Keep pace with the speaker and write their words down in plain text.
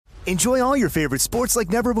Enjoy all your favorite sports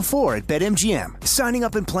like never before at BetMGM. Signing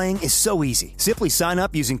up and playing is so easy. Simply sign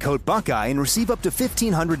up using code Buckeye and receive up to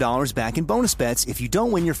 $1,500 back in bonus bets if you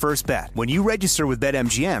don't win your first bet. When you register with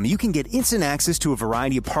BetMGM, you can get instant access to a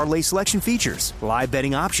variety of parlay selection features, live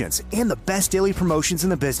betting options, and the best daily promotions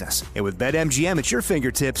in the business. And with BetMGM at your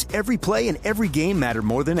fingertips, every play and every game matter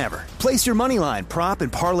more than ever. Place your moneyline, prop,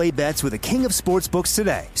 and parlay bets with the king of sportsbooks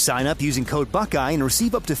today. Sign up using code Buckeye and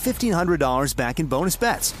receive up to $1,500 back in bonus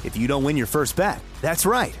bets if you don't win your first bet. That's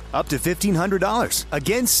right, up to $1,500.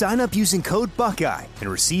 Again, sign up using code Buckeye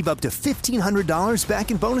and receive up to $1,500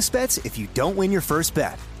 back in bonus bets if you don't win your first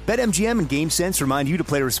bet. BetMGM and GameSense remind you to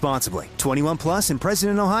play responsibly. 21 plus and present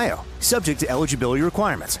in Ohio. Subject to eligibility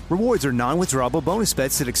requirements. Rewards are non-withdrawable bonus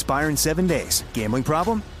bets that expire in 7 days. Gambling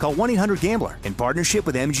problem? Call 1-800-GAMBLER in partnership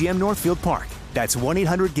with MGM Northfield Park. That's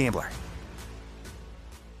 1-800-GAMBLER.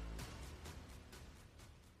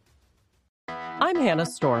 I'm Hannah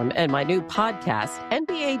Storm, and my new podcast,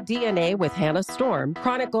 NBA DNA with Hannah Storm,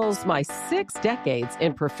 chronicles my 6 decades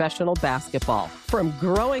in professional basketball. From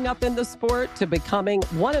growing up in the sport to becoming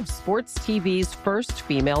one of sports TV's first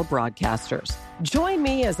female broadcasters. Join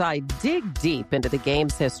me as I dig deep into the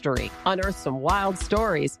game's history, unearth some wild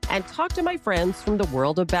stories, and talk to my friends from the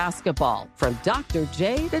world of basketball, from Dr.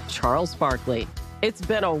 J to Charles Barkley. It's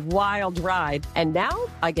been a wild ride, and now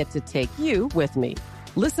I get to take you with me.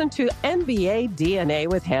 Listen to NBA DNA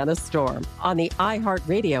with Hannah Storm on the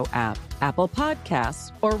iHeartRadio app, Apple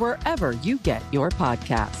Podcasts, or wherever you get your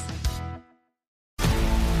podcasts.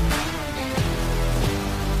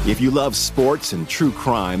 If you love sports and true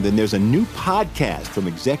crime, then there's a new podcast from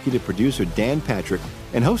executive producer Dan Patrick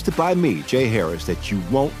and hosted by me, Jay Harris, that you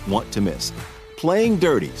won't want to miss. Playing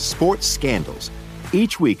Dirty: Sports Scandals.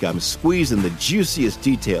 Each week, I'm squeezing the juiciest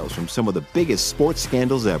details from some of the biggest sports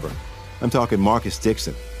scandals ever. I'm talking Marcus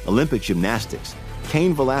Dixon, Olympic gymnastics,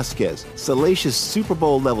 Cain Velasquez, salacious Super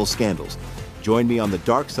Bowl-level scandals. Join me on the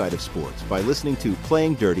dark side of sports by listening to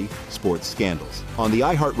Playing Dirty: Sports Scandals on the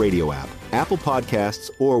iHeartRadio app, Apple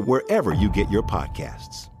Podcasts, or wherever you get your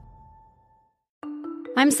podcasts.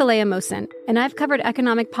 I'm Saleha Mohsen, and I've covered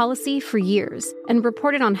economic policy for years and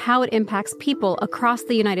reported on how it impacts people across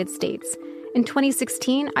the United States. In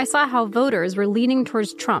 2016, I saw how voters were leaning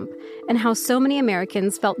towards Trump and how so many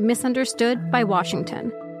Americans felt misunderstood by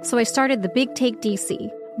Washington. So I started The Big Take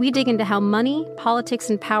DC. We dig into how money, politics,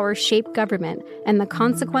 and power shape government and the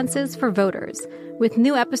consequences for voters. With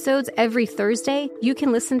new episodes every Thursday, you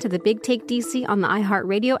can listen to The Big Take DC on the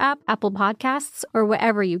iHeartRadio app, Apple Podcasts, or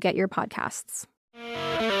wherever you get your podcasts.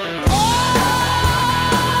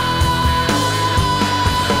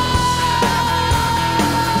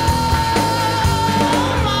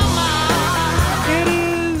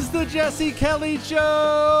 Jesse Kelly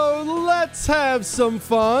Show. Let's have some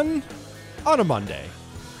fun on a Monday.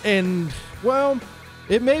 And, well,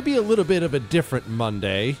 it may be a little bit of a different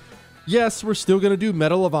Monday. Yes, we're still going to do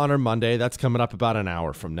Medal of Honor Monday. That's coming up about an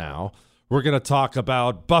hour from now. We're going to talk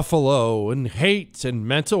about Buffalo and hate and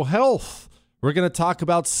mental health. We're going to talk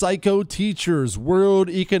about psycho teachers, World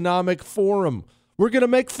Economic Forum. We're going to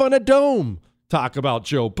make fun of Dome. Talk about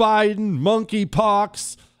Joe Biden,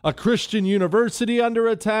 monkeypox, a Christian university under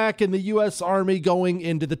attack, and the U.S. Army going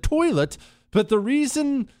into the toilet. But the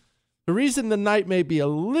reason the night may be a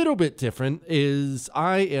little bit different is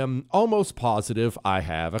I am almost positive I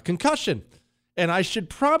have a concussion. And I should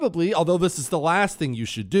probably, although this is the last thing you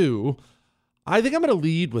should do, I think I'm going to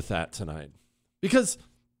lead with that tonight. Because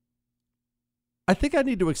I think I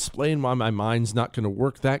need to explain why my mind's not going to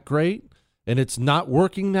work that great. And it's not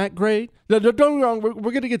working that great. No, don't get me wrong.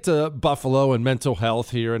 We're going to get to Buffalo and mental health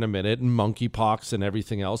here in a minute and monkeypox and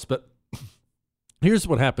everything else. But here's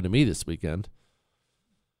what happened to me this weekend.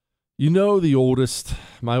 You know,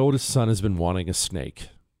 my oldest son has been wanting a snake.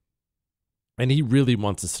 And he really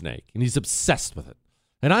wants a snake. And he's obsessed with it.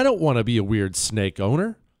 And I don't want to be a weird snake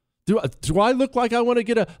owner. Do I look like I want to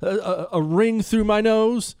get a ring through my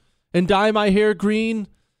nose and dye my hair green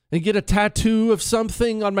and get a tattoo of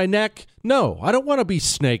something on my neck? No, I don't want to be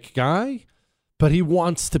Snake Guy, but he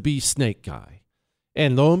wants to be Snake Guy.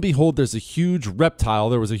 And lo and behold, there was a huge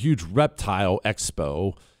reptile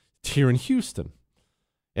expo here in Houston.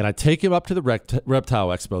 And I take him up to the reptile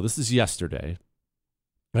expo. This is yesterday.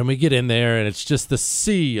 And we get in there, and it's just the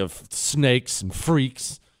sea of snakes and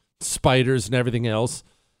freaks, spiders and everything else.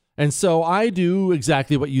 And so I do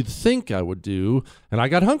exactly what you'd think I would do, and I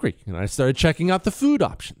got hungry, and I started checking out the food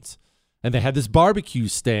options. And they had this barbecue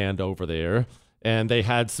stand over there, and they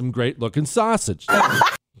had some great-looking sausage.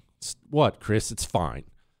 What, Chris? It's fine.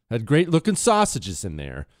 Had great-looking sausages in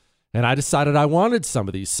there. And I decided I wanted some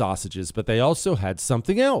of these sausages, but they also had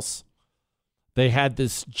something else. they had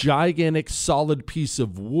this gigantic solid piece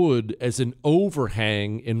of wood as an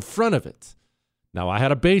overhang in front of it. Now, I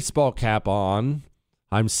had a baseball cap on.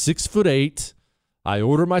 I'm 6'8". I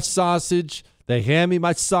order my sausage. They hand me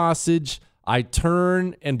my sausage. I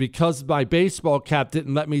turn, and because my baseball cap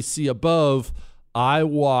didn't let me see above, I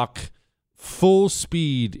walk full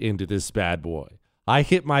speed into this bad boy. I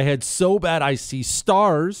hit my head so bad I see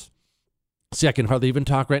stars. See, I can hardly even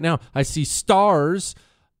talk right now. I see stars,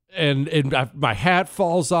 and my hat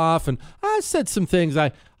falls off, and I said some things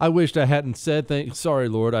I wished I hadn't said. Sorry,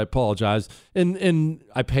 Lord, I apologize. And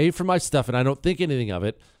I pay for my stuff, and I don't think anything of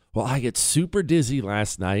it. Well, I get super dizzy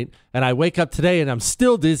last night, and I wake up today, and I'm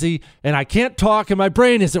still dizzy, and I can't talk, and my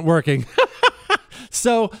brain isn't working.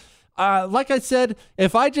 So, like I said,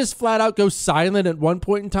 if I just flat out go silent at one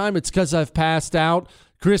point in time, it's because I've passed out.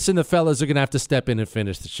 Chris and the fellas are going to have to step in and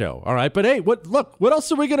finish the show. All right, but hey, what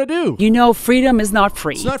else are we going to do? You know, freedom is not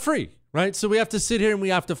free. It's not free, right? So we have to sit here and we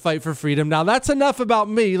have to fight for freedom. Now, that's enough about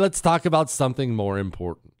me. Let's talk about something more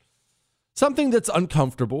important. Something that's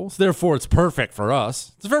uncomfortable, therefore it's perfect for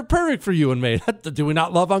us. It's very perfect for you and me. Do we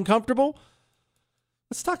not love uncomfortable?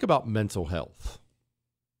 Let's talk about mental health.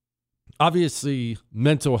 Obviously,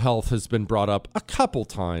 mental health has been brought up a couple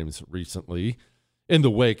times recently in the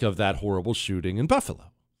wake of that horrible shooting in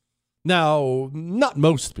Buffalo. Now, not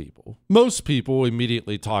most people. Most people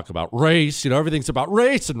immediately talk about race. Everything's about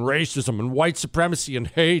race and racism and white supremacy and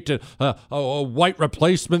hate and white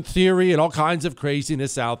replacement theory and all kinds of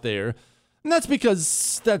craziness out there. And that's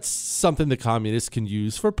because that's something the communists can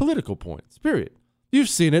use for political points, period. You've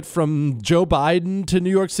seen it from Joe Biden to New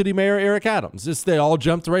York City Mayor Eric Adams. They all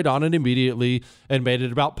jumped right on it immediately and made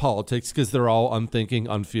it about politics because they're all unthinking,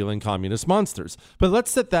 unfeeling communist monsters. But let's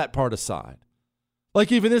set that part aside.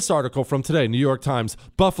 Like even this article from today, New York Times,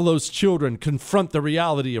 Buffalo's children confront the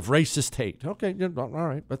reality of racist hate. Okay, all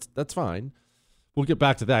right, that's fine. We'll get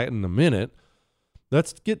back to that in a minute.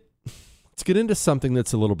 Let's get into something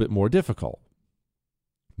that's a little bit more difficult.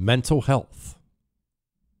 Mental health.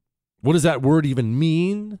 What does that word even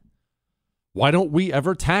mean? Why don't we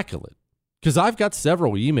ever tackle it? Because I've got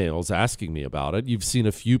several emails asking me about it. You've seen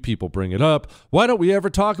a few people bring it up. Why don't we ever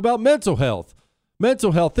talk about mental health?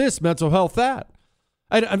 Mental health this, mental health that.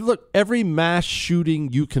 And look, every mass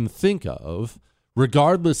shooting you can think of,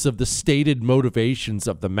 regardless of the stated motivations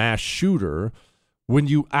of the mass shooter, when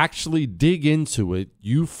you actually dig into it,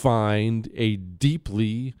 you find a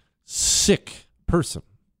deeply sick person.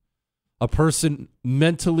 A person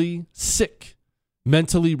mentally sick,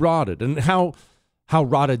 mentally rotted. And how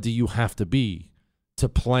rotted do you have to be to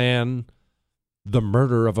plan the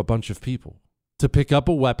murder of a bunch of people? To pick up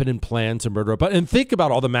a weapon and plan to murder a bunch? And think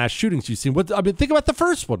about all the mass shootings you've seen. Think about the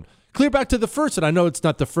first one. Clear back to the first, and I know it's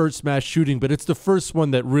not the first mass shooting, but it's the first one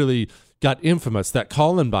that really got infamous, that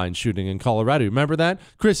Columbine shooting in Colorado. Remember that?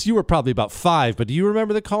 Chris, you were probably about 5, but do you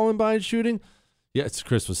remember the Columbine shooting? Yes,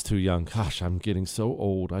 Chris was too young. Gosh, I'm getting so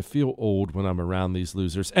old. I feel old when I'm around these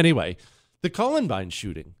losers. Anyway, the Columbine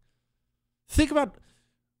shooting. Think about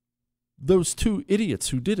those 2 idiots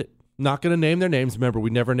who did it. Not going to name their names. Remember, we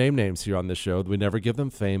never name names here on this show. We never give them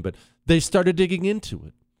fame, but they started digging into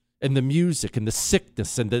it. And the music and the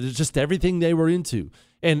sickness and just everything they were into.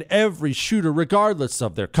 And every shooter, regardless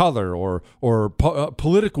of their color or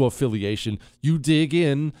political affiliation, you dig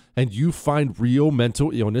in and you find real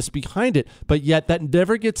mental illness behind it. But yet that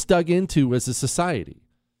never gets dug into as a society.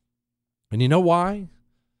 And you know why?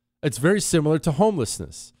 It's very similar to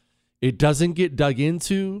homelessness. It doesn't get dug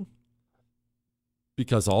into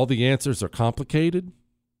because all the answers are complicated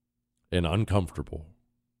and uncomfortable.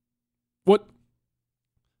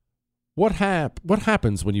 What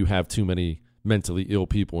happens when you have too many mentally ill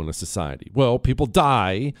people in a society? Well, people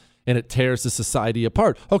die, and it tears the society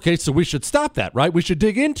apart. Okay, so we should stop that, right? We should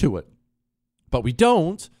dig into it. But we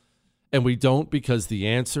don't, and we don't because the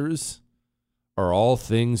answers are all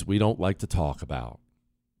things we don't like to talk about.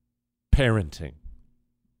 Parenting,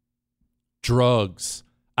 drugs,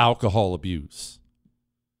 alcohol abuse,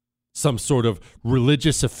 some sort of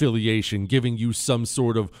religious affiliation giving you some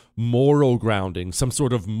sort of moral grounding, some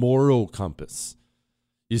sort of moral compass.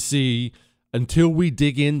 You see, until we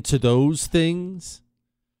dig into those things,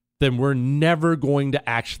 then we're never going to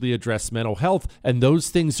actually address mental health. And those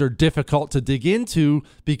things are difficult to dig into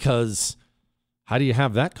because how do you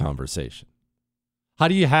have that conversation? How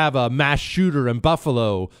do you have a mass shooter in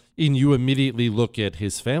Buffalo and you immediately look at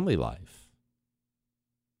his family life?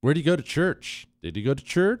 Where did he go to church? Did he go to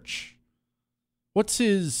church? What's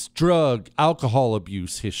his drug, alcohol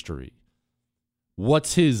abuse history?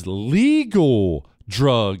 What's his legal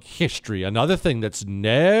drug history? Another thing that's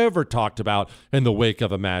never talked about in the wake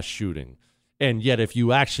of a mass shooting. And yet, if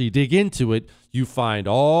you actually dig into it, you find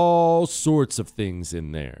all sorts of things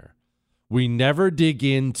in there. We never dig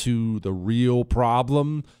into the real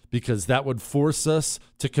problem because that would force us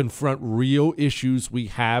to confront real issues we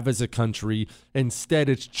have as a country. Instead,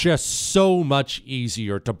 it's just so much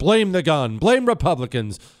easier to blame the gun, blame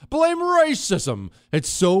Republicans, blame racism. It's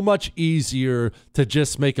so much easier to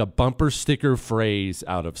just make a bumper sticker phrase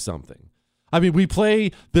out of something. I mean, we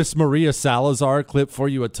play this Maria Salazar clip for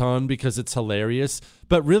you a ton because it's hilarious,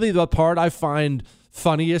 but really the part I find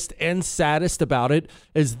funniest and saddest about it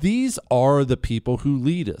is these are the people who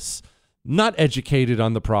lead us, not educated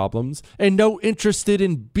on the problems and no interest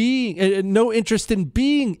in being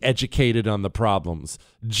educated on the problems.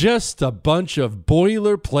 Just a bunch of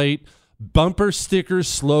boilerplate bumper sticker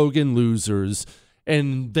slogan losers,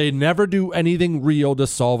 and they never do anything real to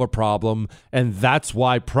solve a problem, and that's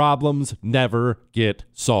why problems never get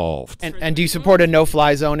solved. And do you support a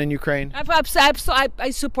no-fly zone in Ukraine?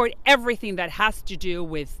 I support everything that has to do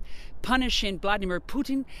with punishing Vladimir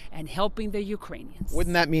Putin and helping the Ukrainians.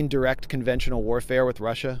 Wouldn't that mean direct conventional warfare with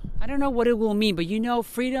Russia? I don't know what it will mean, but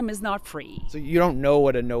freedom is not free. So you don't know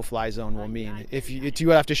what a no-fly zone will mean. If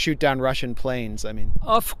you have to shoot down Russian planes, I mean.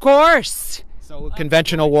 Of course. So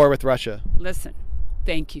conventional war with Russia. Listen.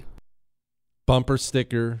 Thank you. Bumper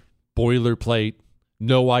sticker, boilerplate,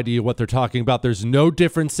 no idea what they're talking about. There's no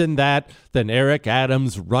difference in that than Eric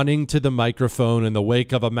Adams running to the microphone in the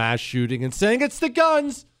wake of a mass shooting and saying, it's the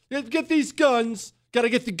guns. Get these guns. Got to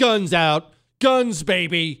get the guns out. Guns,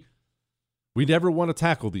 baby. We never want to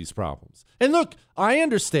tackle these problems. And look, I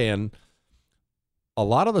understand a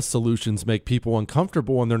lot of the solutions make people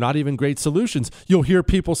uncomfortable and they're not even great solutions. You'll hear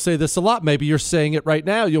people say this a lot. Maybe you're saying it right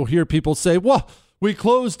now. You'll hear people say, well, we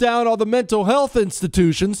closed down all the mental health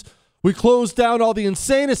institutions. We closed down all the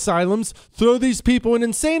insane asylums. Throw these people in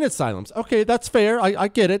insane asylums. Okay, that's fair. I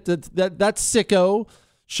get it. That sicko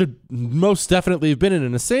should most definitely have been in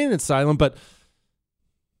an insane asylum, but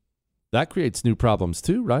that creates new problems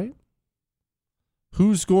too, right?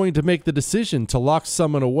 Who's going to make the decision to lock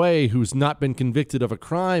someone away who's not been convicted of a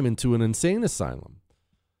crime into an insane asylum?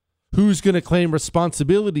 Who's going to claim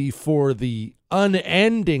responsibility for the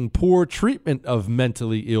unending poor treatment of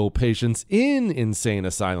mentally ill patients in insane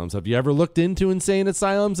asylums? Have you ever looked into insane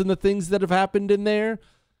asylums and the things that have happened in there?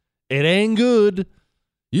 It ain't good.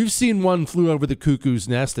 You've seen One Flew Over the Cuckoo's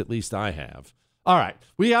Nest, at least I have. All right,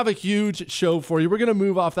 we have a huge show for you. We're going to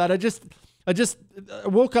move off that. I just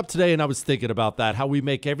woke up today and I was thinking about that, how we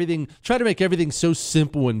try to make everything so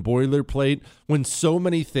simple and boilerplate when so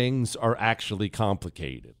many things are actually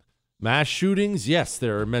complicated. Mass shootings, yes,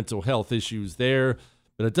 there are mental health issues there,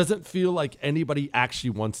 but it doesn't feel like anybody actually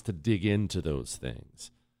wants to dig into those things.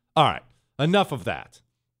 All right, enough of that.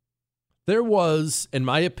 There was, in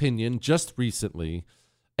my opinion, just recently,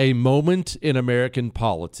 a moment in American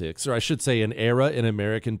politics, or I should say an era in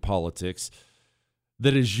American politics,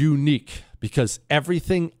 that is unique because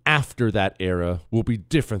everything after that era will be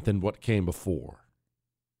different than what came before.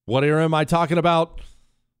 What era am I talking about?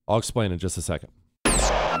 I'll explain in just a second.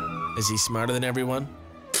 Is he smarter than everyone?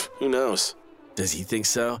 Who knows? Does he think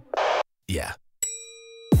so? Yeah.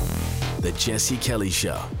 The Jesse Kelly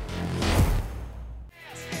Show.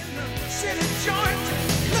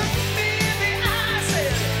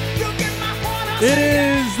 It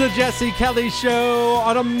is the Jesse Kelly Show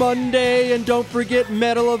on a Monday, and don't forget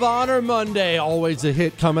Medal of Honor Monday. Always a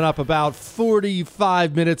hit coming up about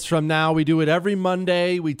 45 minutes from now. We do it every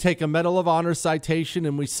Monday. We take a Medal of Honor citation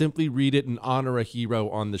and we simply read it and honor a hero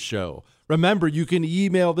on the show. Remember, you can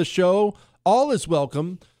email the show. All is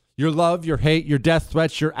welcome. Your love, your hate, your death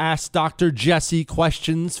threats, your Ask Dr. Jesse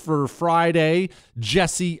questions for Friday.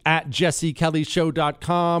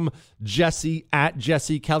 Jesse@jessekellyshow.com.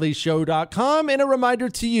 Jesse@jessekellyshow.com. And a reminder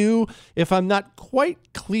to you, if I'm not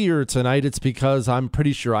quite clear tonight, it's because I'm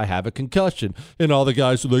pretty sure I have a concussion. And all the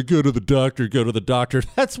guys are like, go to the doctor, go to the doctor.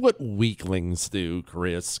 That's what weaklings do,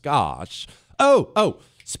 Chris. Gosh. Oh.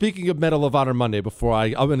 Speaking of Medal of Honor Monday,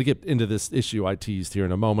 I'm going to get into this issue I teased here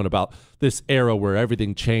in a moment about this era where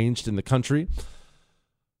everything changed in the country.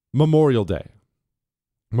 Memorial Day.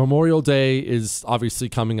 Memorial Day is obviously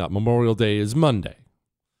coming up. Memorial Day is Monday.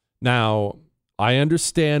 Now, I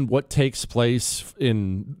understand what takes place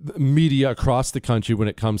in media across the country when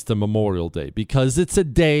it comes to Memorial Day because it's a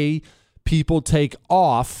day people take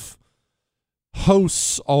off.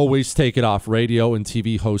 Hosts always take it off. Radio and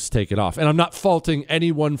TV hosts take it off. And I'm not faulting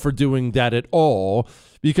anyone for doing that at all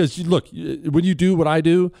because, look, when you do what I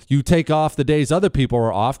do, you take off the days other people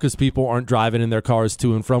are off because people aren't driving in their cars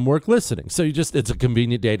to and from work listening. So it's a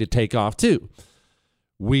convenient day to take off too.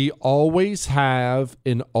 We always have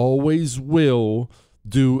and always will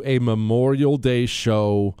do a Memorial Day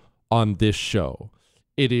show on this show.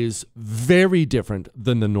 It is very different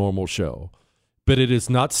than the normal show, but it is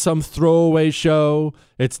not some throwaway show.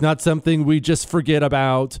 It's not something we just forget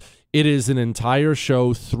about. It is an entire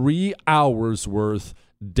show, 3 hours worth,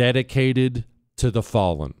 dedicated to the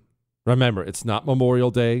fallen. Remember, it's not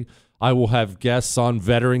Memorial Day. I will have guests on,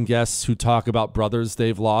 veteran guests who talk about brothers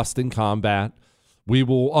they've lost in combat. We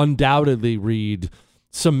will undoubtedly read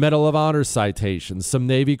some Medal of Honor citations, some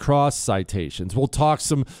Navy Cross citations. We'll talk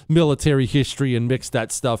some military history and mix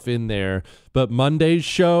that stuff in there. But Monday's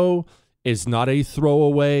show is not a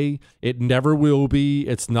throwaway. It never will be.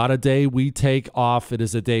 It's not a day we take off. It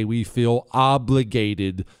is a day we feel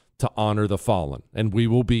obligated to honor the fallen. And we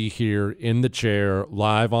will be here in the chair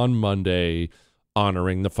live on Monday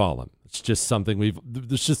honoring the fallen. It's just something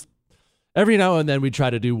there's just every now and then we try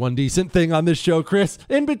to do one decent thing on this show, Chris.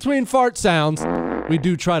 In between fart sounds, we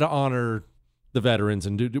do try to honor the veterans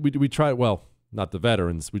and we try, well, not the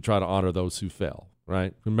veterans. We try to honor those who fell,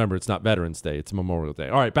 right? Remember, it's not Veterans Day. It's Memorial Day.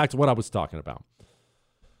 All right, back to what I was talking about.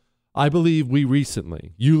 I believe we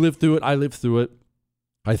recently, you lived through it, I lived through it.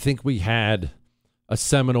 I think we had a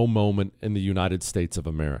seminal moment in the United States of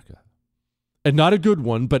America. And not a good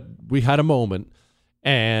one, but we had a moment.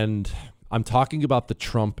 And I'm talking about the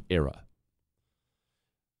Trump era.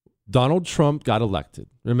 Donald Trump got elected.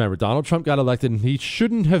 Remember, Donald Trump got elected, and he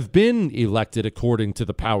shouldn't have been elected according to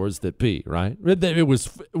the powers that be, right?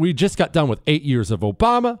 We just got done with 8 years of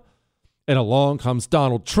Obama, and along comes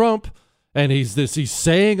Donald Trump, and he's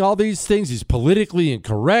saying all these things. He's politically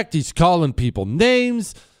incorrect. He's calling people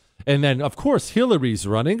names. And then, of course, Hillary's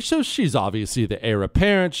running, so she's obviously the heir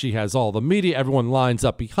apparent. She has all the media. Everyone lines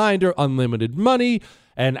up behind her, unlimited money,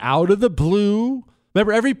 and out of the blue,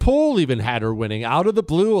 remember, every poll even had her winning. Out of the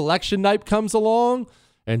blue, election night comes along,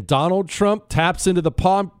 and Donald Trump taps into the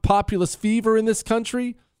populist fever in this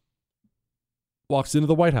country, walks into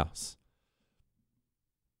the White House.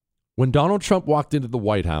 When Donald Trump walked into the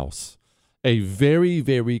White House, a very,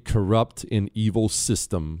 very corrupt and evil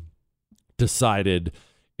system decided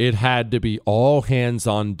it had to be all hands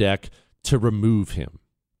on deck to remove him.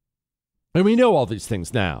 And we know all these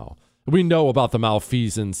things now. We know about the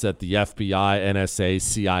malfeasance at the FBI, NSA,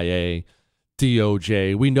 CIA,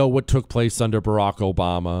 DOJ. We know what took place under Barack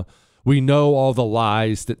Obama. We know all the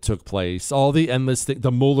lies that took place, all the endless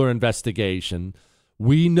the Mueller investigation.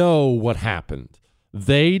 We know what happened.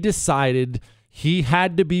 They decided he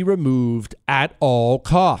had to be removed at all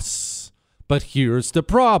costs. But here's the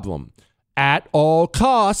problem. At all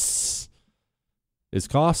costs is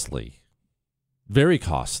costly. Very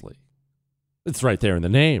costly. It's right there in the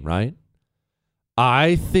name, right?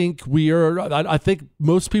 I think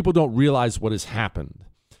most people don't realize what has happened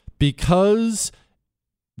because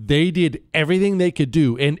they did everything they could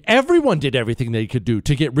do, and everyone did everything they could do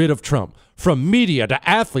to get rid of Trump, from media to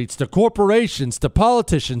athletes to corporations to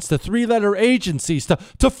politicians to three-letter agencies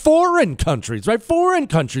to foreign countries, right? Foreign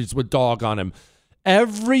countries would dog on him.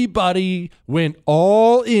 Everybody went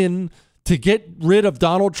all in to get rid of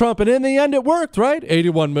Donald Trump. And in the end, it worked, right?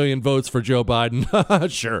 81 million votes for Joe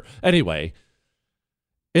Biden. Sure. Anyway,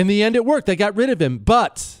 in the end, it worked. They got rid of him.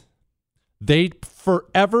 But they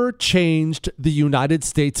forever changed the United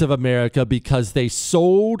States of America because they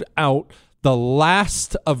sold out the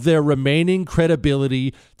last of their remaining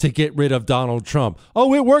credibility to get rid of Donald Trump.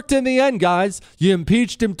 Oh, it worked in the end, guys. You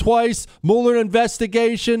impeached him twice. Mueller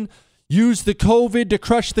investigation. Used the COVID to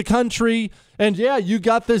crush the country. And yeah, you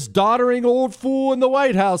got this doddering old fool in the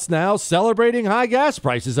White House now celebrating high gas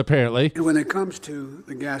prices, apparently. When it comes to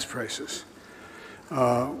the gas prices,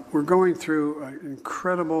 we're going through an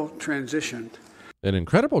incredible transition. An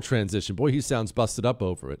incredible transition. Boy, he sounds busted up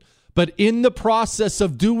over it. But in the process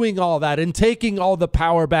of doing all that and taking all the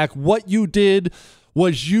power back, what you did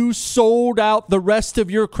was you sold out the rest of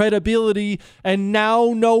your credibility, and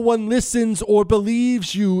now no one listens or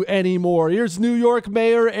believes you anymore. Here's New York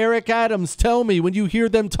Mayor Eric Adams. Tell me, when you hear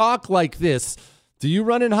them talk like this, do you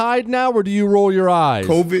run and hide now, or do you roll your eyes?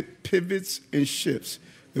 COVID pivots and shifts.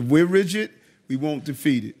 If we're rigid, we won't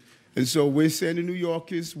defeat it. And so we're saying to New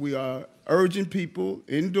Yorkers, we are urging people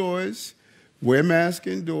indoors, wear masks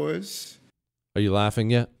indoors. Are you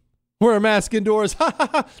laughing yet? Wear a mask indoors.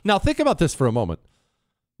 Now think about this for a moment.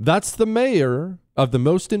 That's the mayor of the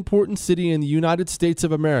most important city in the United States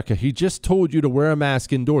of America. He just told you to wear a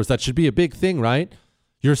mask indoors. That should be a big thing, right?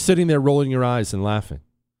 You're sitting there rolling your eyes and laughing.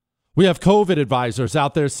 We have COVID advisors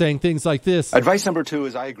out there saying things like this. Advice number 2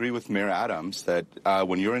 is I agree with Mayor Adams that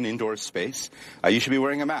when you're in indoor space, you should be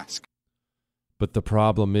wearing a mask. But the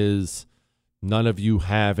problem is None of you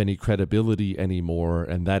have any credibility anymore,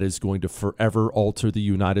 and that is going to forever alter the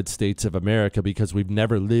United States of America because we've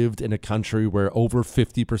never lived in a country where over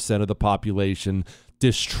 50% of the population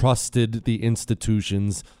distrusted the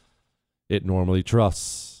institutions it normally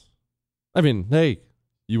trusts. I mean, hey,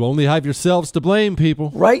 you only have yourselves to blame,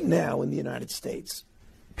 people. Right now in the United States,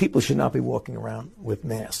 people should not be walking around with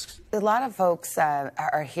masks. A lot of folks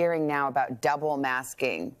are hearing now about double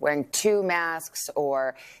masking, wearing 2 masks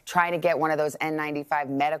or trying to get one of those N95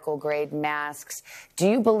 medical grade masks. Do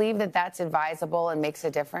you believe that that's advisable and makes a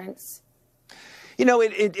difference? You know,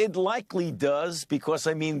 it likely does because,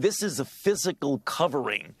 I mean, this is a physical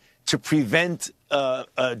covering to prevent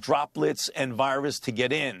droplets and virus to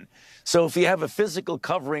get in. So if you have a physical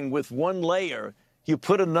covering with one layer, you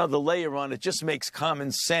put another layer on, it just makes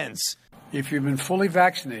common sense. If you've been fully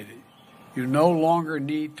vaccinated, you no longer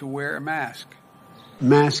need to wear a mask.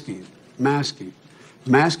 Masking. Masking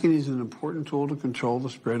is an important tool to control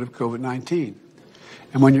the spread of COVID-19.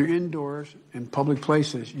 And when you're indoors in public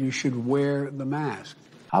places, you should wear the mask.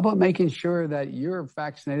 How about making sure that you're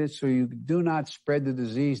vaccinated so you do not spread the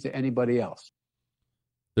disease to anybody else?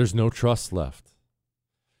 There's no trust left.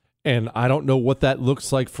 And I don't know what that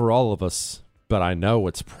looks like for all of us, but I know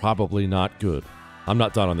it's probably not good. I'm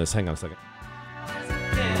not done on this. Hang on a second.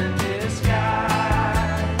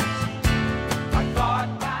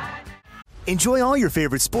 Enjoy all your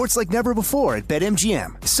favorite sports like never before at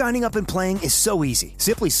BetMGM. Signing up and playing is so easy.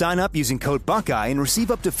 Simply sign up using code Buckeye and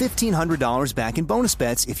receive up to $1,500 back in bonus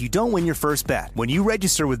bets if you don't win your first bet. When you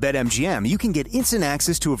register with BetMGM, you can get instant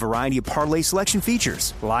access to a variety of parlay selection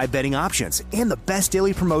features, live betting options, and the best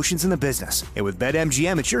daily promotions in the business. And with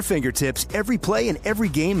BetMGM at your fingertips, every play and every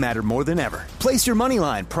game matter more than ever. Place your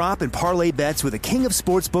moneyline, prop, and parlay bets with the king of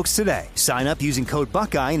sportsbooks today. Sign up using code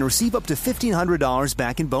Buckeye and receive up to $1,500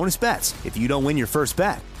 back in bonus bets if you don't win your first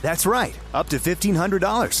bet. That's right, up to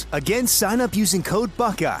 $1,500. Again, sign up using code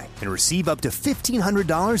Buckeye and receive up to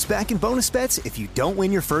 $1,500 back in bonus bets if you don't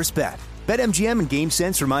win your first bet. BetMGM and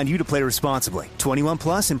GameSense remind you to play responsibly. 21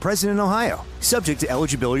 plus and present in Ohio. Subject to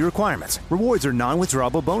eligibility requirements. Rewards are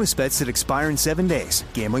non-withdrawable bonus bets that expire in 7 days.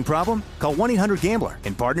 Gambling problem? Call 1-800-GAMBLER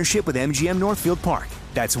in partnership with MGM Northfield Park.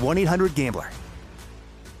 That's 1-800-GAMBLER.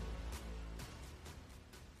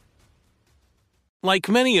 Like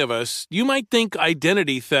many of us, you might think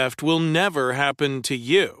identity theft will never happen to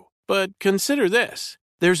you. But consider this.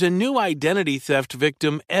 There's a new identity theft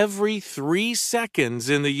victim every 3 seconds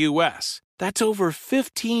in the U.S. That's over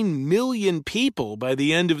 15 million people by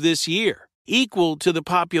the end of this year, equal to the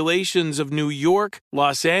populations of New York,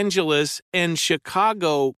 Los Angeles, and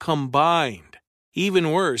Chicago combined.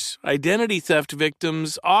 Even worse, identity theft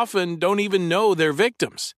victims often don't even know they're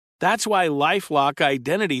victims. That's why LifeLock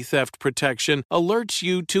Identity Theft Protection alerts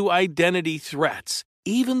you to identity threats,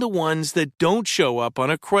 even the ones that don't show up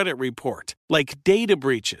on a credit report, like data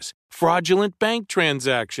breaches, fraudulent bank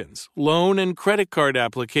transactions, loan and credit card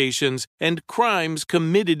applications, and crimes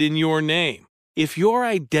committed in your name. If your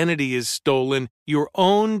identity is stolen, your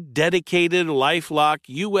own dedicated LifeLock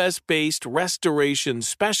U.S.-based restoration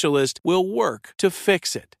specialist will work to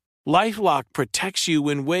fix it. LifeLock protects you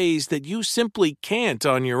in ways that you simply can't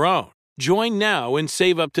on your own. Join now and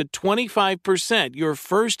save up to 25% your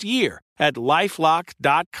first year at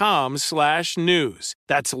LifeLock.com/news.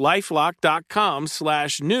 That's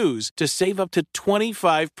LifeLock.com/news to save up to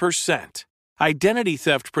 25%. Identity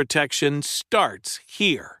theft protection starts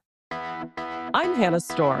here. I'm Hannah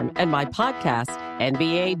Storm, and my podcast,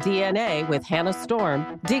 NBA DNA with Hannah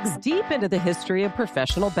Storm, digs deep into the history of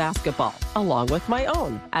professional basketball, along with my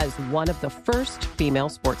own, as one of the first female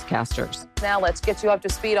sportscasters. Now let's get you up to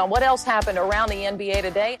speed on what else happened around the NBA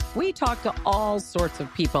today. We talked to all sorts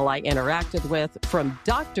of people I interacted with, from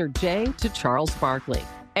Dr. J to Charles Barkley,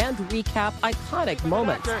 and recap iconic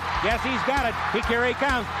moments. Yes, he's got it. Here he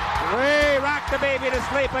comes. We rock the baby to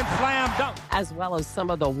sleep and slam dunk. As well as some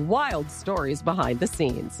of the wild stories behind the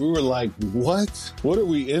scenes. We were like, what? What are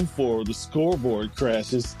we in for? The scoreboard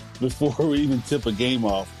crashes before we even tip a game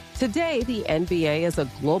off. Today, the NBA is a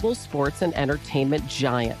global sports and entertainment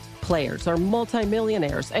giant. Players are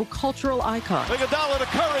multimillionaires and cultural icons. Iguodala to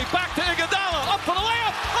Curry, back to Iguodala, up for the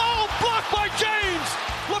layup. Oh, blocked by James.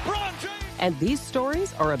 LeBron James. And these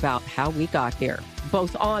stories are about how we got here,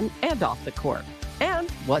 both on and off the court. And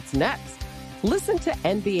what's next? Listen to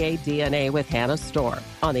NBA DNA with Hannah Storm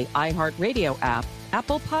on the iHeartRadio app,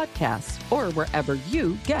 Apple Podcasts, or wherever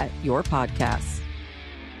you get your podcasts.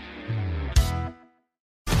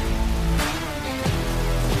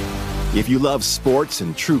 If you love sports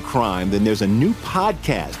and true crime, then there's a new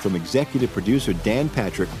podcast from executive producer Dan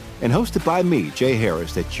Patrick and hosted by me, Jay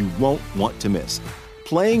Harris, that you won't want to miss.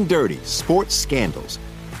 Playing Dirty: Sports Scandals.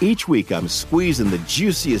 Each week, I'm squeezing the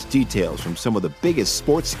juiciest details from some of the biggest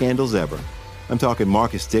sports scandals ever. I'm talking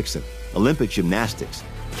Marcus Dixon, Olympic gymnastics,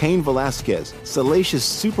 Cain Velasquez, salacious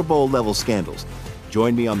Super Bowl-level scandals.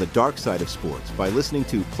 Join me on the dark side of sports by listening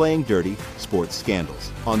to Playing Dirty: Sports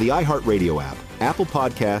Scandals on the iHeartRadio app, Apple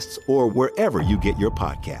Podcasts, or wherever you get your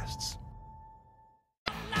podcasts.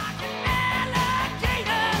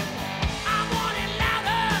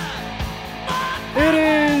 It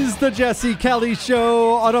is the Jesse Kelly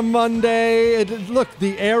Show on a Monday. Look,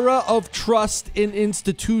 the era of trust in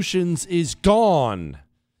institutions is gone.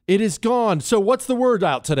 It is gone. So what's the word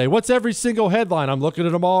out today? What's every single headline? I'm looking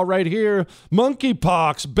at them all right here.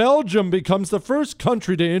 Monkeypox. Belgium becomes the first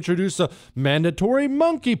country to introduce a mandatory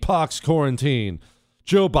monkeypox quarantine.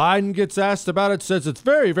 Joe Biden gets asked about it, says it's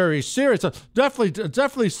very, very serious.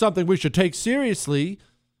 Definitely something we should take seriously.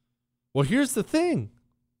 Well, here's the thing.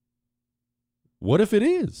 What if it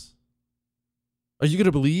is? Are you going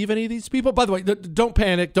to believe any of these people? By the way, don't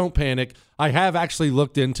panic. Don't panic. I have actually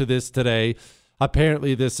looked into this today.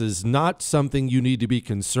 Apparently, this is not something you need to be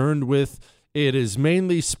concerned with. It is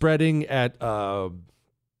mainly spreading at,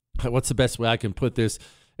 what's the best way I can put this?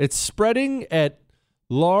 It's spreading at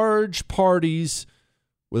large parties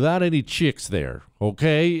without any chicks there,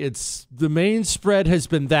 okay? It's the main spread has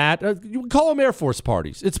been that. You call them Air Force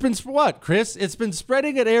parties. It's been what, Chris? It's been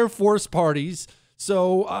spreading at Air Force parties,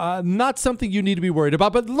 so not something you need to be worried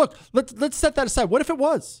about. But look, let's set that aside. What if it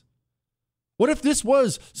was? What if this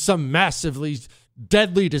was some massively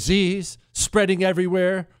deadly disease spreading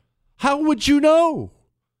everywhere? How would you know?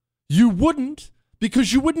 You wouldn't,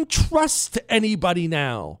 because you wouldn't trust anybody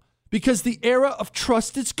now, because the era of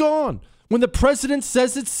trust is gone. When the president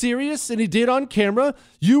says it's serious, and he did on camera,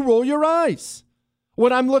 you roll your eyes.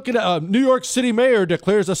 When I'm looking at New York City mayor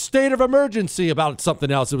declares a state of emergency about something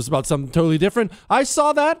else, it was about something totally different. I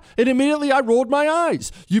saw that, and immediately I rolled my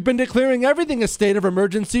eyes. You've been declaring everything a state of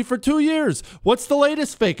emergency for 2 years. What's the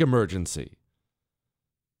latest fake emergency?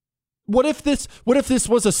 What if this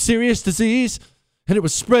was a serious disease, and it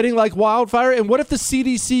was spreading like wildfire? And what if the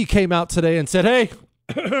CDC came out today and said, hey,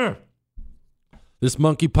 this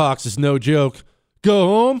monkeypox is no joke. Go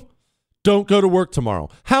home. Don't go to work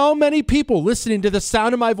tomorrow. How many people listening to the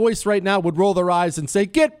sound of my voice right now would roll their eyes and say,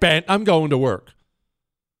 get bent, I'm going to work?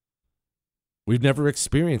 We've never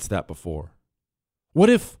experienced that before.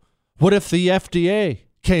 What if the FDA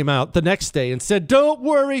came out the next day and said, don't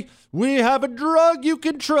worry, we have a drug you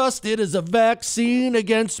can trust. It is a vaccine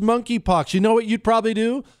against monkeypox. You know what you'd probably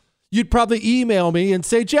do? You'd probably email me and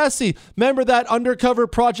say, Jesse, remember that undercover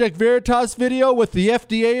Project Veritas video with the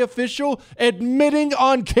FDA official admitting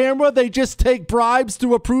on camera they just take bribes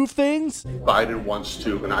to approve things? Biden wants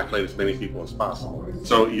to inoculate as many people as possible.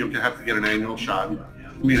 So you have to get an annual shot.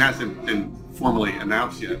 I mean, it hasn't been formally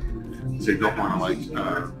announced yet. They don't want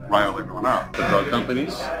to rile everyone up. The drug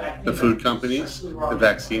companies, the food companies, the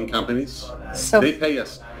vaccine companies, they pay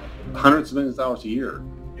us hundreds of millions of dollars a year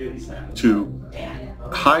to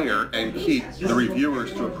hire and keep the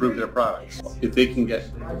reviewers to approve their products. If they can get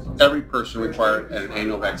every person required at an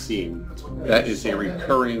annual vaccine, that is a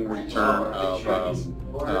recurring return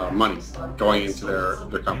of money going into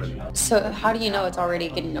their company. So how do you know it's already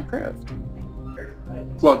getting approved?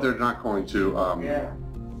 Well, they're not going to,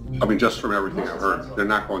 just from everything I've heard, they're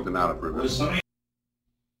not going to not approve it.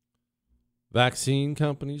 Vaccine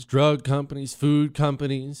companies, drug companies, food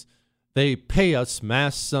companies, they pay us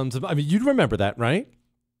mass sums of, you'd remember that, right?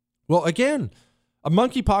 Well, again, a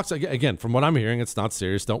monkeypox, again, from what I'm hearing, it's not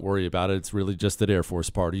serious. Don't worry about it. It's really just at Air Force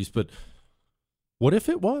parties. But what if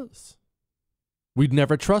it was? We'd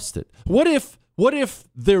never trust it. What if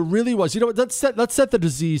there really was? You know what? Let's set the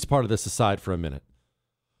disease part of this aside for a minute.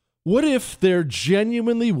 What if there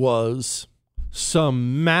genuinely was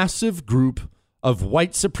some massive group of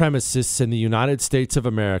white supremacists in the United States of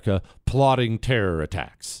America plotting terror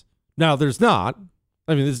attacks? Now, there's not.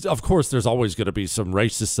 Of course, there's always going to be some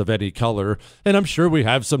racists of any color, and I'm sure we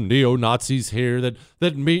have some neo-Nazis here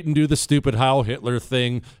that meet and do the stupid Heil Hitler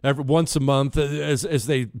thing once a month as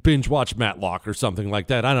they binge-watch Matlock or something like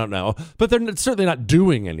that. I don't know. But they're certainly not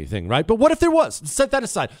doing anything, right? But what if there was? Set that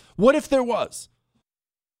aside. What if there was?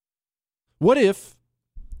 What if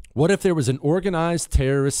there was an organized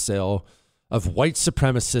terrorist cell of white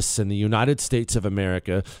supremacists in the United States of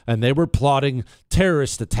America, and they were plotting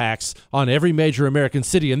terrorist attacks on every major American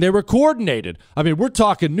city, and they were coordinated. We're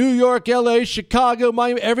talking New York, LA, Chicago,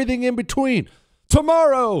 Miami, everything in between.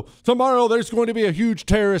 Tomorrow, there's going to be a huge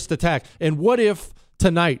terrorist attack. And what if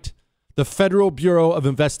tonight the Federal Bureau of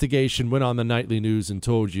Investigation went on the nightly news and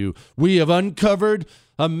told you, we have uncovered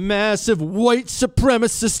a massive white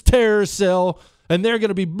supremacist terror cell, and they're going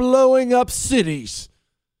to be blowing up cities.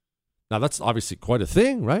 Now, that's obviously quite a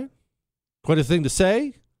thing, right? Quite a thing to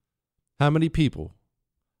say. How many people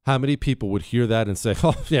would hear that and say,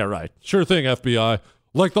 oh, yeah, right. Sure thing, FBI.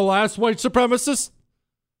 Like the last white supremacist?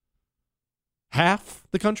 Half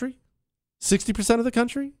the country? 60% of the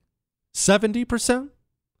country? 70%?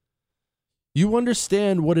 You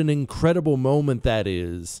understand what an incredible moment that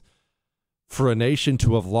is for a nation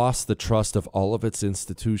to have lost the trust of all of its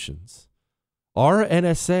institutions. Our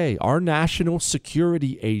NSA, our National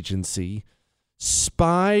Security Agency,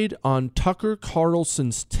 spied on Tucker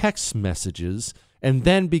Carlson's text messages, and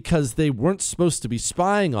then because they weren't supposed to be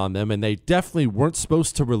spying on them, and they definitely weren't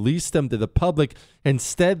supposed to release them to the public,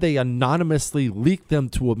 instead they anonymously leaked them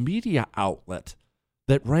to a media outlet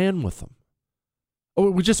that ran with them.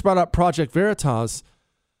 Oh, we just brought up Project Veritas.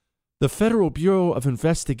 The Federal Bureau of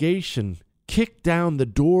Investigation kicked down the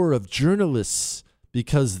door of journalists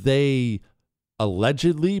because they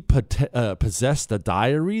allegedly possessed a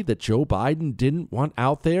diary that Joe Biden didn't want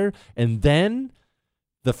out there. And then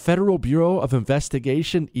the Federal Bureau of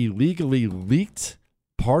Investigation illegally leaked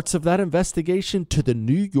parts of that investigation to the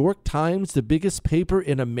New York Times, the biggest paper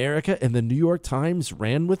in America, and the New York Times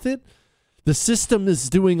ran with it. The system is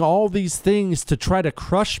doing all these things to try to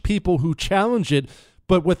crush people who challenge it.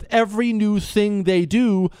 But with every new thing they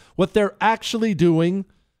do, what they're actually doing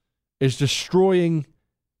is destroying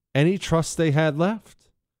any trust they had left.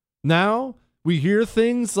 Now, we hear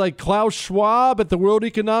things like Klaus Schwab at the World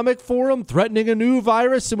Economic Forum threatening a new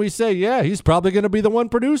virus, and we say, yeah, he's probably going to be the one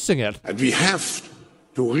producing it. And we have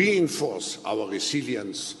to reinforce our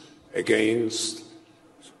resilience against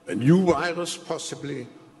a new virus, possibly,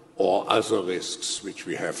 or other risks which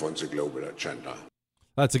we have on the global agenda.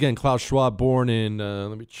 That's, again, Klaus Schwab, born in,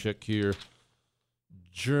 let me check here,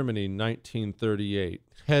 Germany, 1938.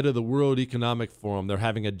 Head of the World Economic Forum. They're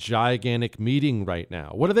having a gigantic meeting right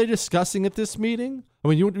now. What are they discussing at this meeting? I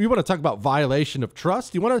mean, you want to talk about violation of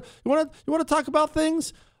trust? You want to talk about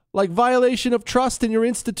things like violation of trust in your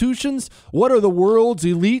institutions? What are the world's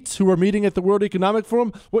elites who are meeting at the World Economic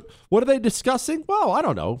Forum? What are they discussing? Well, I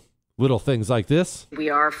don't know. Little things like this. We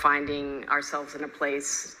are finding ourselves in a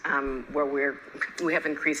place where we have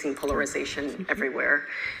increasing polarization everywhere,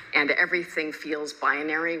 and everything feels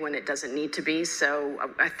binary when it doesn't need to be.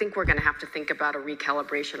 So I think we're going to have to think about a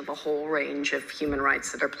recalibration of a whole range of human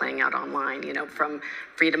rights that are playing out online, from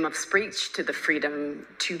freedom of speech to the freedom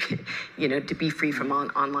to be free from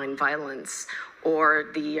online violence, or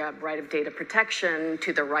the right of data protection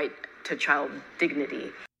to the right to child dignity.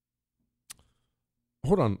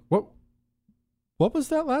 Hold on. What was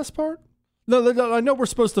that last part? No, I know we're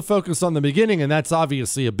supposed to focus on the beginning, and that's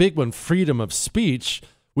obviously a big one, freedom of speech.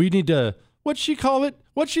 We need to, what'd she call it?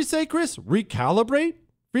 What'd she say, Chris? Recalibrate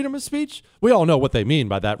freedom of speech? We all know what they mean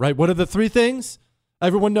by that, right? What are the three things?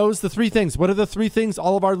 Everyone knows the three things. What are the three things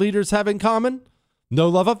all of our leaders have in common? No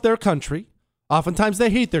love of their country. Oftentimes they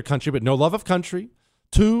hate their country, but no love of country.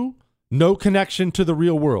 2, no connection to the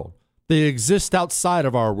real world. They exist outside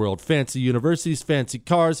of our world. Fancy universities, fancy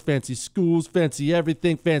cars, fancy schools, fancy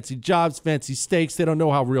everything, fancy jobs, fancy steaks. They don't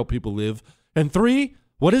know how real people live. And 3,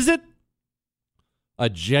 what is it? A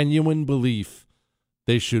genuine belief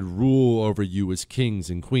they should rule over you as kings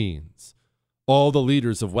and queens. All the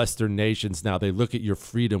leaders of Western nations now, they look at your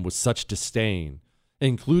freedom with such disdain,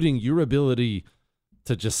 including your ability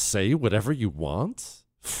to just say whatever you want.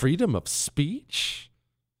 Freedom of speech?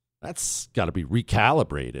 That's got to be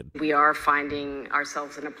recalibrated. We are finding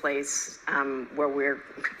ourselves in a place where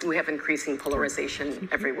we have increasing polarization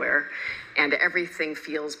everywhere, and everything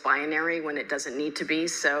feels binary when it doesn't need to be.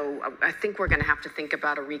 So I think we're going to have to think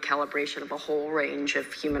about a recalibration of a whole range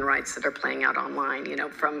of human rights that are playing out online,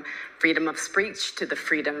 from freedom of speech to the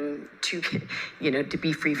freedom to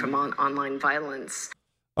be free from online violence.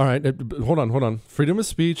 All right, hold on. Freedom of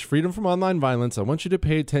speech, freedom from online violence. I want you to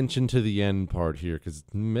pay attention to the end part here, because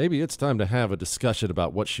maybe it's time to have a discussion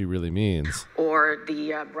about what she really means. Or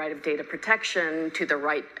the right of data protection to the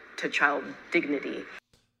right to child dignity.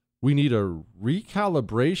 We need a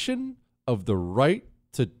recalibration of the right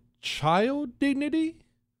to child dignity?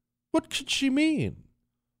 What could she mean?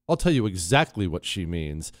 I'll tell you exactly what she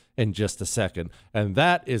means in just a second. And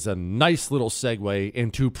that is a nice little segue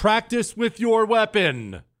into practice with your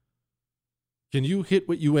weapon. Can you hit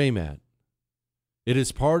what you aim at? It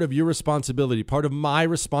is part of your responsibility, part of my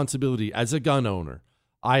responsibility as a gun owner.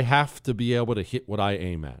 I have to be able to hit what I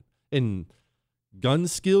aim at. And gun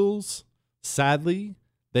skills, sadly,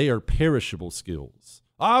 they are perishable skills.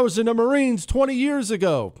 I was in the Marines 20 years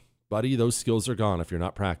ago. Buddy, those skills are gone if you're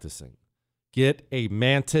not practicing. Get a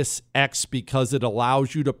Mantis X because it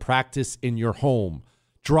allows you to practice in your home.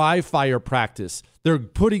 dry fire practice. They're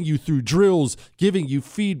putting you through drills, giving you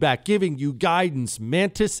feedback, giving you guidance.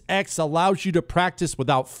 Mantis X allows you to practice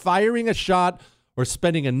without firing a shot or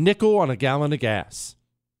spending a nickel on a gallon of gas.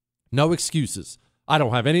 No excuses. I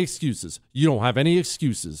don't have any excuses. You don't have any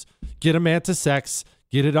excuses. Get a Mantis X,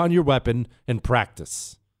 get it on your weapon, and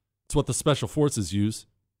practice. It's what the Special Forces use.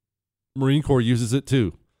 Marine Corps uses it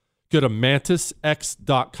too. Go to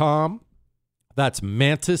mantisx.com. That's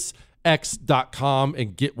mantisx.com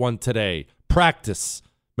and get one today. Practice.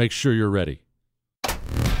 Make sure you're ready.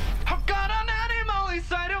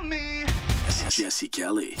 This is Jesse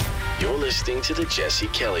Kelly. You're listening to The Jesse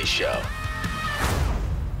Kelly Show.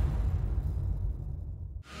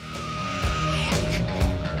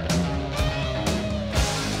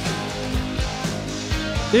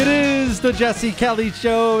 It is the Jesse Kelly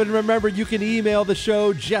Show, and remember, you can email the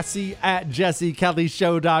show,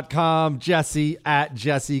 jesse@jessekellyshow.com,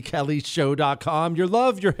 jesse@jessekellyshow.com. Your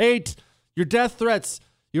love, your hate, your death threats,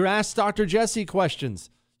 your Ask Dr. Jesse questions,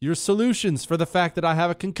 your solutions for the fact that I have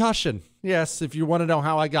a concussion. Yes, if you want to know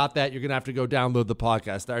how I got that, you're going to have to go download the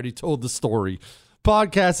podcast. I already told the story.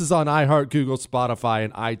 Podcast is on iHeart, Google, Spotify,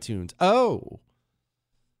 and iTunes. Oh,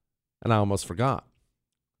 and I almost forgot.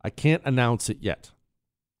 I can't announce it yet.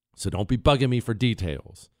 So don't be bugging me for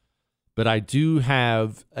details. But I do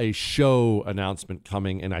have a show announcement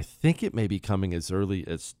coming, and I think it may be coming as early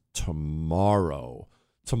as tomorrow.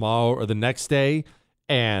 Tomorrow or the next day,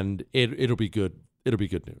 and it'll be good. It'll be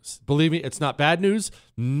good news. Believe me, it's not bad news.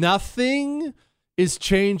 Nothing is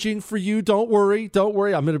changing for you. Don't worry. Don't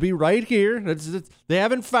worry. I'm going to be right here. They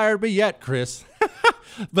haven't fired me yet, Chris.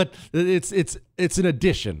 But it's an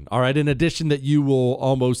addition, all right? An addition that you will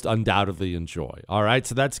almost undoubtedly enjoy, all right?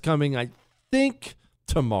 So that's coming, I think,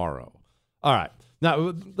 tomorrow. All right.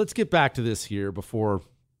 Now, let's get back to this here before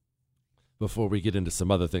we get into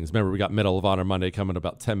some other things. Remember, we got Medal of Honor Monday coming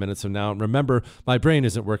about 10 minutes from now. And remember, my brain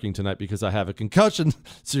isn't working tonight because I have a concussion,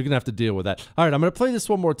 so you're going to have to deal with that. All right, I'm going to play this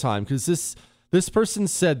one more time because this person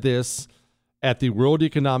said this at the World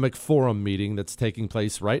Economic Forum meeting that's taking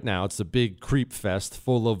place right now. It's a big creep fest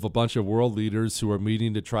full of a bunch of world leaders who are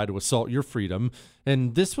meeting to try to assault your freedom.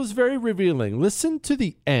 And this was very revealing. Listen to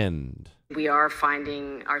the end. We are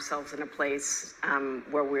finding ourselves in a place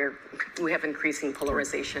where we have increasing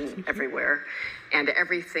polarization everywhere, and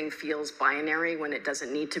everything feels binary when it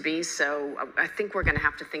doesn't need to be. So I think we're going to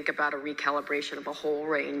have to think about a recalibration of a whole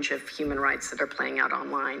range of human rights that are playing out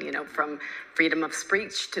online, from freedom of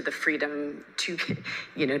speech to the freedom to,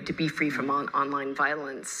 to be free from online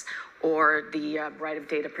violence, or the right of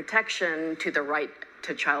data protection to the right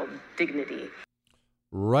to child dignity.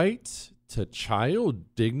 Right to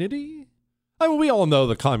child dignity? I mean, we all know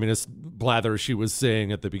the communist blather she was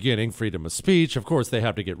saying at the beginning, freedom of speech. Of course, they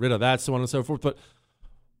have to get rid of that, so on and so forth. But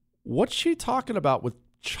what's she talking about with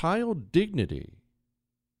child dignity?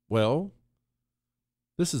 Well,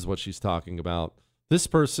 this is what she's talking about. This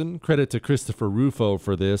person, credit to Christopher Rufo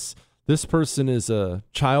for this, this person is a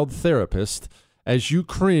child therapist. As you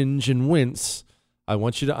cringe and wince, I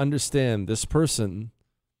want you to understand this person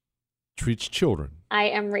treats children. I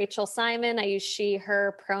am Rachel Simon. I use she,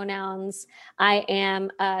 her pronouns. I am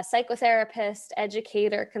a psychotherapist,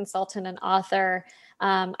 educator, consultant, and author.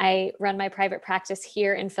 I run my private practice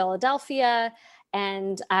here in Philadelphia,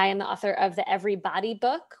 and I am the author of the Everybody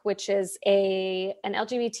book, which is an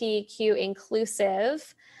LGBTQ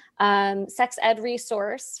inclusive sex ed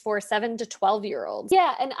resource for 7 to 12-year-olds.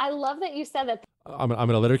 Yeah, and I love that you said that. I'm going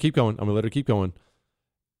to let her keep going.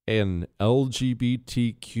 An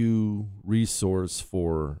LGBTQ resource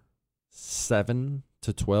for 7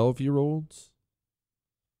 to 12-year-olds?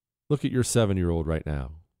 Look at your 7-year-old right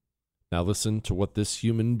now. Now listen to what this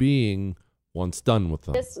human being wants done with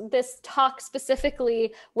them. This talk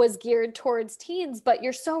specifically was geared towards teens, but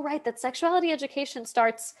you're so right that sexuality education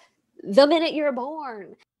starts the minute you're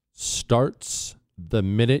born. Starts the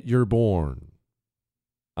minute you're born.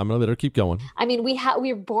 I'm going to let her keep going. I mean,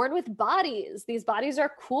 we're born with bodies. These bodies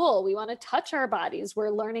are cool. We want to touch our bodies. We're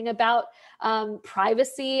learning about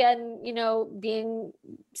privacy and, being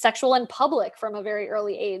sexual in public from a very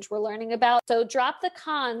early age. We're learning about, so drop the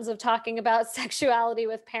cons of talking about sexuality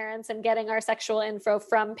with parents and getting our sexual info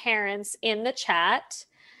from parents in the chat,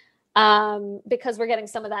 because we're getting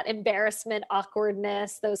some of that embarrassment,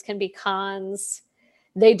 awkwardness. Those can be cons.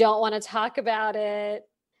 They don't want to talk about it.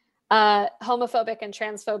 Homophobic and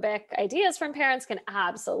transphobic ideas from parents can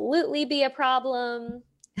absolutely be a problem.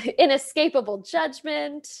 Inescapable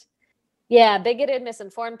judgment. Yeah, bigoted,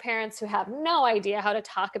 misinformed parents who have no idea how to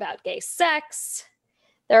talk about gay sex.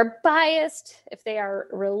 They're biased. If they are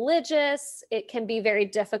religious, it can be very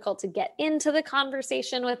difficult to get into the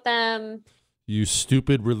conversation with them. You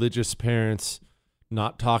stupid religious parents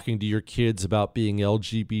not talking to your kids about being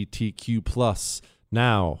LGBTQ+.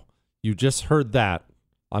 Now, you just heard that.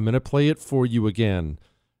 I'm going to play it for you again.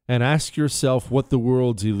 And ask yourself what the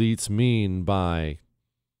world's elites mean by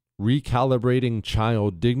recalibrating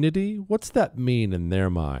child dignity. What's that mean in their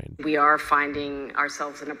mind? We are finding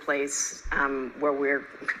ourselves in a place where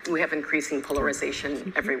we have increasing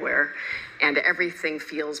polarization everywhere, and everything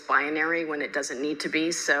feels binary when it doesn't need to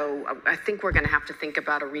be. So I think we're going to have to think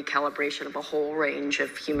about a recalibration of a whole range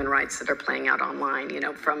of human rights that are playing out online,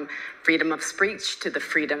 from freedom of speech to the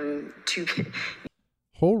freedom to...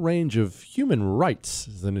 Whole range of human rights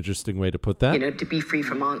is an interesting way to put that. To be free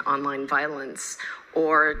from online violence,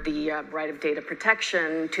 or the right of data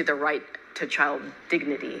protection to the right to child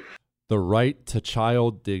dignity. The right to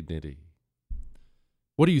child dignity.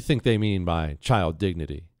 What do you think they mean by child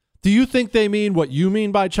dignity? Do you think they mean what you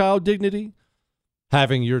mean by child dignity?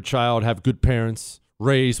 Having your child have good parents,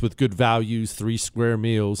 raised with good values, 3 square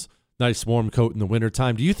meals, nice warm coat in the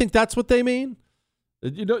wintertime. Do you think that's what they mean?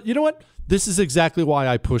 You know what? This is exactly why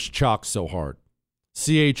I push CHOQ so hard.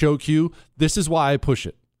 CHOQ, this is why I push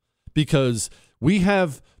it. Because we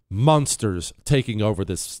have monsters taking over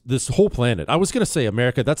this whole planet. I was going to say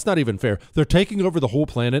America. That's not even fair. They're taking over the whole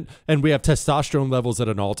planet, and we have testosterone levels at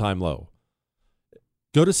an all-time low.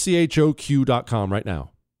 Go to CHOQ.com right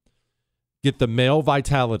now. Get the Male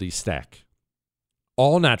Vitality Stack.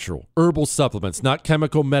 All natural, herbal supplements, not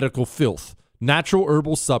chemical medical filth. Natural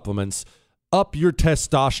herbal supplements. Up your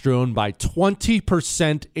testosterone by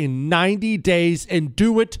 20% in 90 days and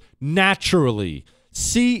do it naturally.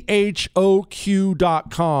 CHOQ.com,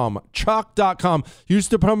 CHOQ.com. Use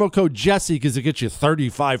the promo code Jesse because it gets you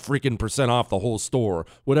 35% off the whole store.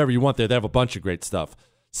 Whatever you want there. They have a bunch of great stuff.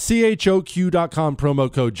 CHOQ.com,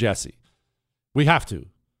 promo code Jesse. We have to.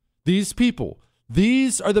 These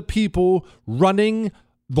are the people running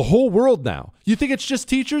the whole world now. You think it's just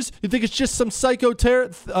teachers? You think it's just some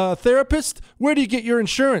psychotherapist? Where do you get your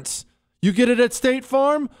insurance? You get it at State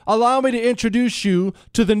Farm? Allow me to introduce you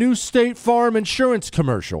to the new State Farm insurance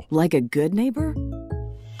commercial. Like a good neighbor?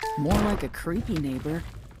 More like a creepy neighbor.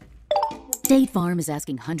 State Farm is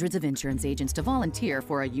asking hundreds of insurance agents to volunteer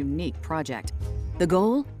for a unique project. The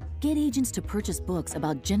goal? Get agents to purchase books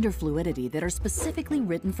about gender fluidity that are specifically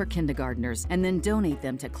written for kindergartners and then donate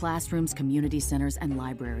them to classrooms, community centers, and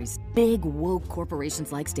libraries. Big, woke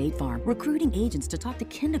corporations like State Farm recruiting agents to talk to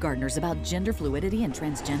kindergartners about gender fluidity and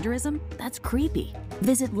transgenderism? That's creepy.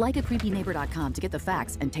 Visit likeacreepyneighbor.com to get the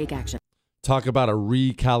facts and take action. Talk about a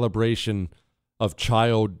recalibration of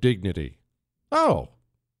child dignity. Oh,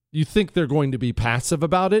 you think they're going to be passive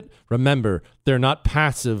about it? Remember, they're not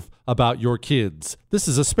passive about your kids. This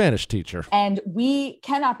is a Spanish teacher. And we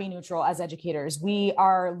cannot be neutral as educators. We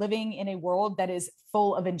are living in a world that is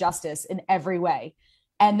full of injustice in every way.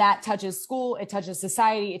 And that touches school, it touches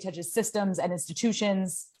society, it touches systems and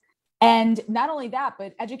institutions. And not only that,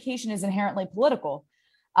 but education is inherently political.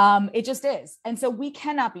 It just is. And so we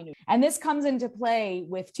cannot be neutral. And this comes into play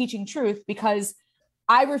with teaching truth because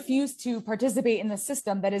I refuse to participate in the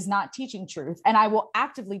system that is not teaching truth, and I will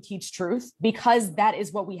actively teach truth because that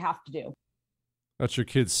is what we have to do. That's your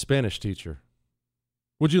kid's Spanish teacher.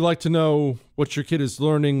 Would you like to know what your kid is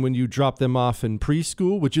learning when you drop them off in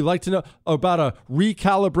preschool? Would you like to know about a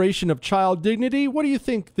recalibration of child dignity? What do you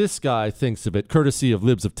think this guy thinks of it, courtesy of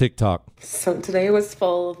Libs of TikTok? So today was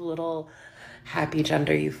full of little happy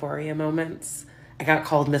gender euphoria moments. I got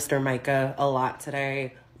called Mr. Micah a lot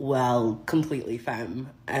today. Well, completely femme.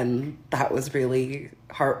 And that was really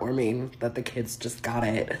heartwarming that the kids just got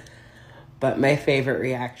it. But my favorite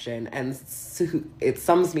reaction, and it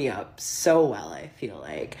sums me up so well, I feel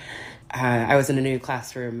like. I was in a new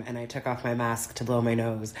classroom and I took off my mask to blow my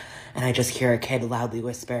nose and I just hear a kid loudly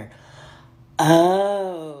whisper,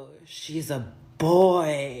 "Oh, she's a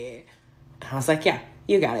boy." And I was like, yeah,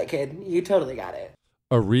 you got it, kid. You totally got it.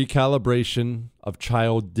 A recalibration of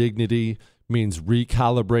child dignity means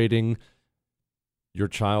recalibrating your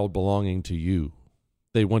child belonging to you.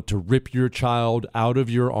 They want to rip your child out of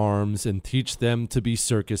your arms and teach them to be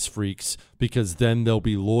circus freaks because then they'll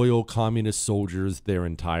be loyal communist soldiers their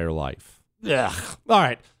entire life. Ugh. All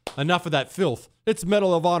right, enough of that filth. It's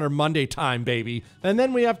Medal of Honor Monday time, baby. And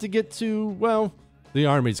then we have to get to, well, the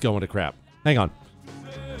Army's going to crap. Hang on.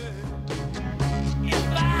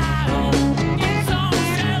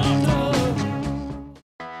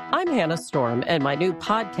 I'm Hannah Storm, and my new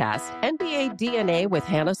podcast, NBA DNA with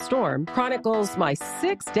Hannah Storm, chronicles my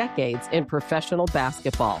 6 decades in professional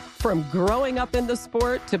basketball. From growing up in the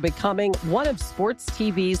sport to becoming one of sports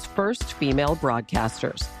TV's first female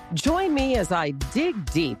broadcasters. Join me as I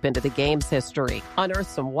dig deep into the game's history, unearth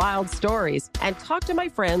some wild stories, and talk to my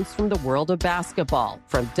friends from the world of basketball,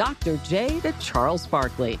 from Dr. J to Charles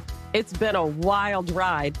Barkley. It's been a wild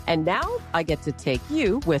ride, and now I get to take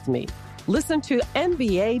you with me. Listen to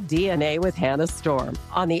NBA DNA with Hannah Storm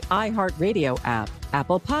on the iHeartRadio app,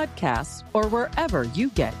 Apple Podcasts, or wherever you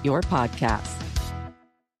get your podcasts.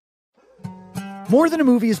 More Than a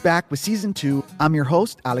Movie is back with Season 2. I'm your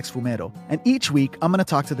host, Alex Fumero, and each week I'm going to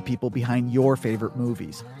talk to the people behind your favorite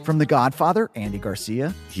movies. From The Godfather, Andy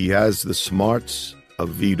Garcia. He has the smarts of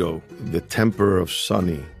Vito, the temper of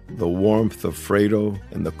Sonny, the warmth of Fredo,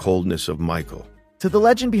 and the coldness of Michael. To the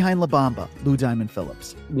legend behind La Bamba, Lou Diamond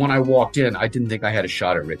Phillips. When I walked in, I didn't think I had a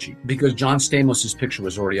shot at Richie because John Stamos' picture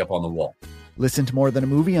was already up on the wall. Listen to More Than a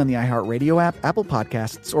Movie on the iHeartRadio app, Apple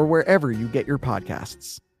Podcasts, or wherever you get your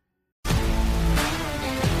podcasts.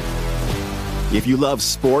 If you love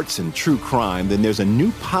sports and true crime, then there's a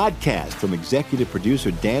new podcast from executive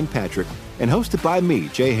producer Dan Patrick and hosted by me,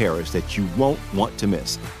 Jay Harris, that you won't want to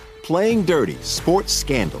miss. Playing Dirty: Sports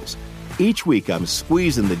Scandals. Each week, I'm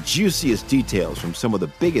squeezing the juiciest details from some of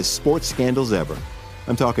the biggest sports scandals ever.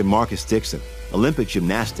 I'm talking Marcus Dixon, Olympic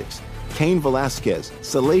gymnastics, Cain Velasquez,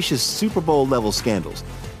 salacious Super Bowl-level scandals.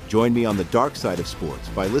 Join me on the dark side of sports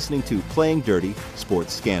by listening to Playing Dirty: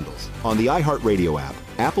 Sports Scandals on the iHeartRadio app,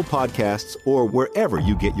 Apple Podcasts, or wherever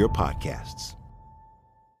you get your podcasts.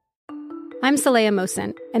 I'm Saleha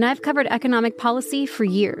Mohsen, and I've covered economic policy for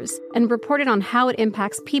years and reported on how it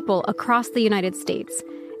impacts people across the United States.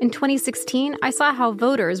 In 2016, I saw how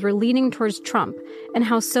voters were leaning towards Trump and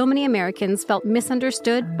how so many Americans felt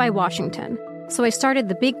misunderstood by Washington. So I started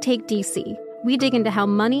The Big Take DC. We dig into how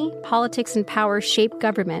money, politics, and power shape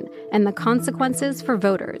government and the consequences for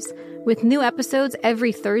voters. With new episodes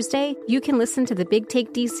every Thursday, you can listen to The Big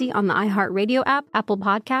Take DC on the iHeartRadio app, Apple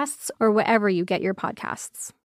Podcasts, or wherever you get your podcasts.